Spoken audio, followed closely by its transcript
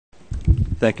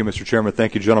Thank you, Mr. Chairman.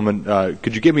 Thank you, gentlemen.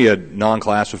 Could you give me a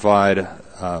non-classified,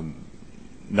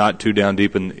 not too down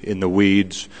deep in the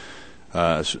weeds,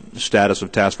 status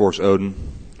of Task Force Odin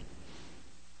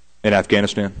in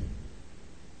Afghanistan?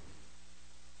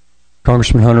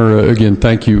 Congressman Hunter, again,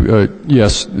 thank you.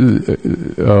 Yes,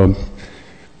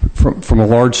 from a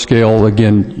large scale,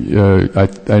 again,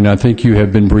 and I think you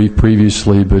have been briefed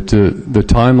previously, but the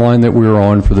timeline that we're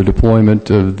on for the deployment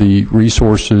of the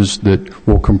resources that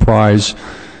will comprise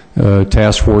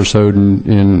Task Force Odin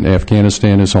in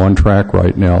Afghanistan is on track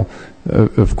right now.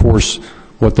 Of course,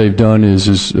 what they've done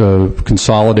is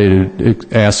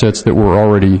consolidated assets that were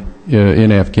already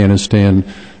in Afghanistan,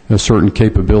 certain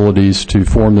capabilities to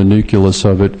form the nucleus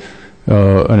of it.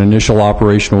 An initial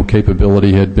operational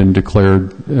capability had been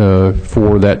declared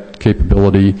for that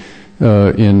capability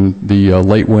in the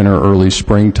late winter, early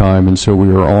springtime, and so we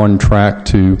are on track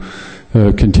to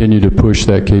continue to push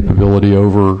that capability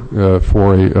over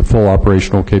for a full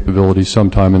operational capability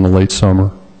sometime in the late summer.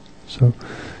 So,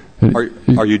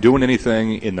 are you doing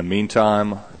anything in the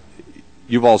meantime?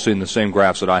 You've all seen the same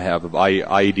graphs that I have of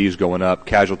IEDs going up,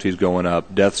 casualties going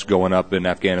up, deaths going up in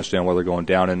Afghanistan, while they're going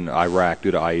down in Iraq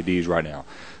due to IEDs right now.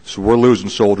 So we're losing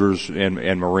soldiers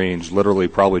and Marines. Literally,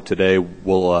 probably today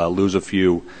we'll lose a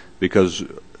few because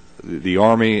the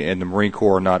Army and the Marine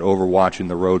Corps are not overwatching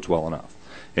the roads well enough.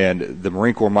 And the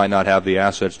Marine Corps might not have the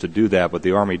assets to do that, but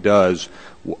the Army does.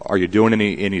 Are you doing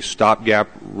any stopgap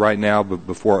right now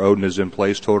before Odin is in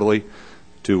place totally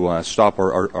to stop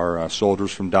our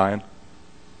soldiers from dying?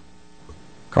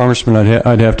 Congressman,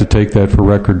 I'd have to take that for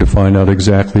record to find out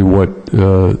exactly what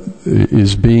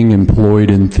is being employed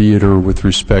in theater with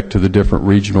respect to the different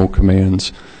regional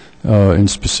commands, and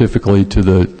specifically to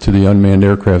the unmanned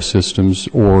aircraft systems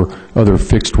or other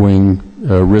fixed-wing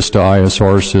RISTA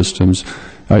ISR systems.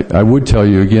 I would tell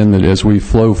you again that as we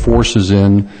flow forces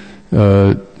in,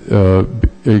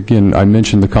 again, I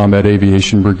mentioned the Combat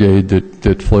Aviation Brigade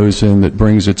that flows in, that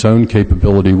brings its own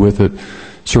capability with it,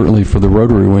 certainly for the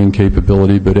rotary wing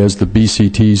capability, but as the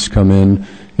BCTs come in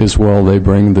as well, they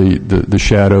bring the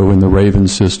Shadow and the Raven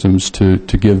systems to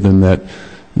give them that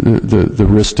the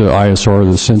RISTA ISR,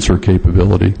 the sensor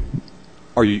capability.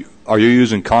 Are you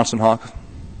using Constant Hawk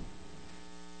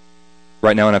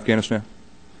right now in Afghanistan?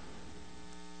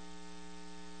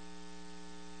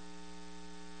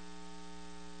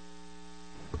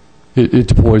 It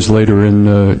deploys later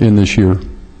in this year.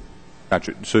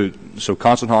 Gotcha. So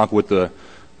Constant Hawk with the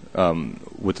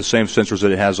same sensors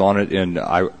that it has on it in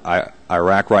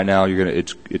Iraq right now,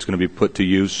 it's going to be put to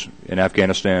use in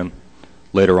Afghanistan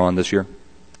later on this year?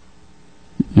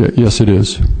 Yes, it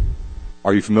is.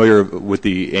 Are you familiar with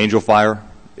the Angel Fire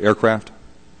aircraft?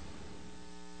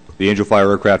 The Angel Fire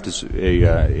aircraft is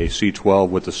a C-12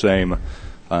 with the same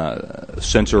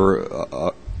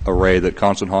sensor array that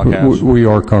Constant Hawk has? We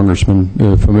are, Congressman,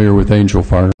 familiar with Angel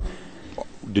Fire.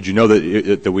 Did you know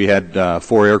that we had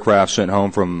 4 aircraft sent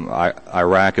home from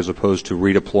Iraq as opposed to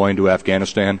redeploying to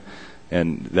Afghanistan?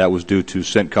 And that was due to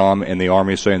CENTCOM and the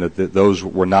Army saying that those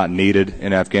were not needed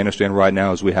in Afghanistan right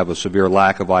now, as we have a severe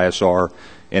lack of ISR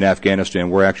in Afghanistan.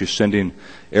 We're actually sending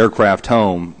aircraft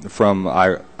home from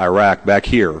Iraq back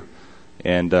here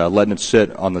and letting it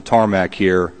sit on the tarmac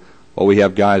here while we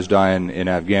have guys dying in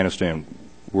Afghanistan.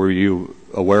 Were you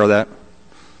aware of that?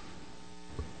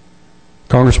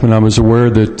 Congressman, I was aware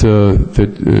that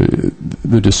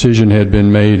the decision had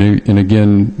been made, and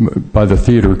again, by the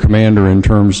theater commander in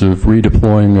terms of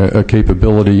redeploying a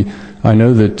capability. I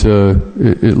know that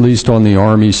at least on the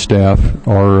Army staff,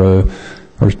 our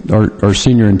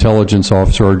senior intelligence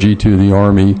officer, our G2 of the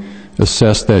Army,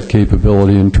 assessed that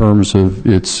capability in terms of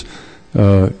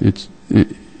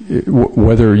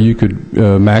whether you could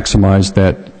maximize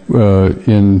that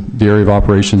in the area of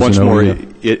operations. Once more,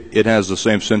 it has the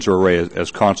same sensor array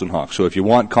as Constant Hawk. So if you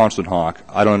want Constant Hawk,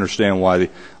 I don't understand why the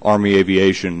Army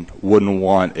Aviation wouldn't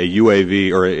want a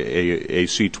UAV or a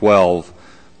C-12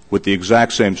 with the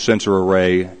exact same sensor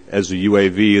array as the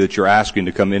UAV that you're asking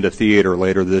to come into theater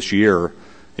later this year,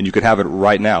 and you could have it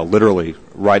right now, literally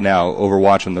right now,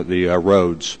 overwatching the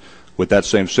roads with that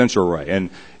same sensor array.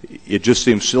 And it just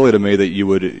seems silly to me that you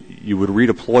would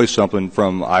redeploy something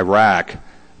from Iraq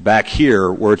back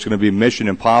here, where it's going to be mission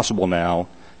impossible now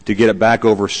to get it back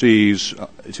overseas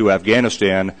to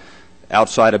Afghanistan,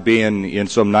 outside of being in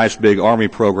some nice big Army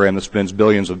program that spends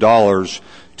billions of dollars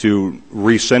to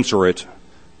recensor it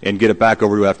and get it back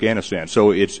over to Afghanistan.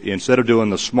 So it's, instead of doing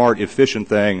the smart, efficient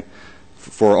thing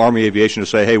for Army Aviation to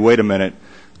say, hey, wait a minute,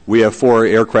 we have 4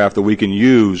 aircraft that we can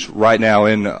use right now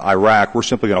in Iraq, we're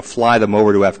simply going to fly them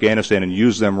over to Afghanistan and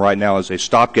use them right now as a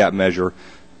stopgap measure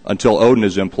until Odin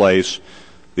is in place.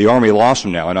 the Army lost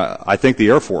them now, and I think the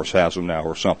Air Force has them now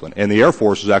or something. And the Air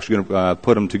Force is actually going to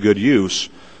put them to good use,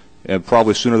 and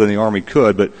probably sooner than the Army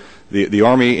could. But the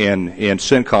Army and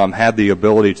CENTCOM had the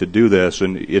ability to do this,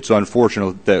 and it's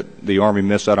unfortunate that the Army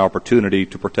missed that opportunity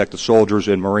to protect the soldiers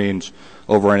and Marines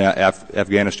over in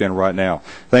Afghanistan right now.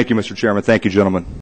 Thank you, Mr. Chairman. Thank you, gentlemen.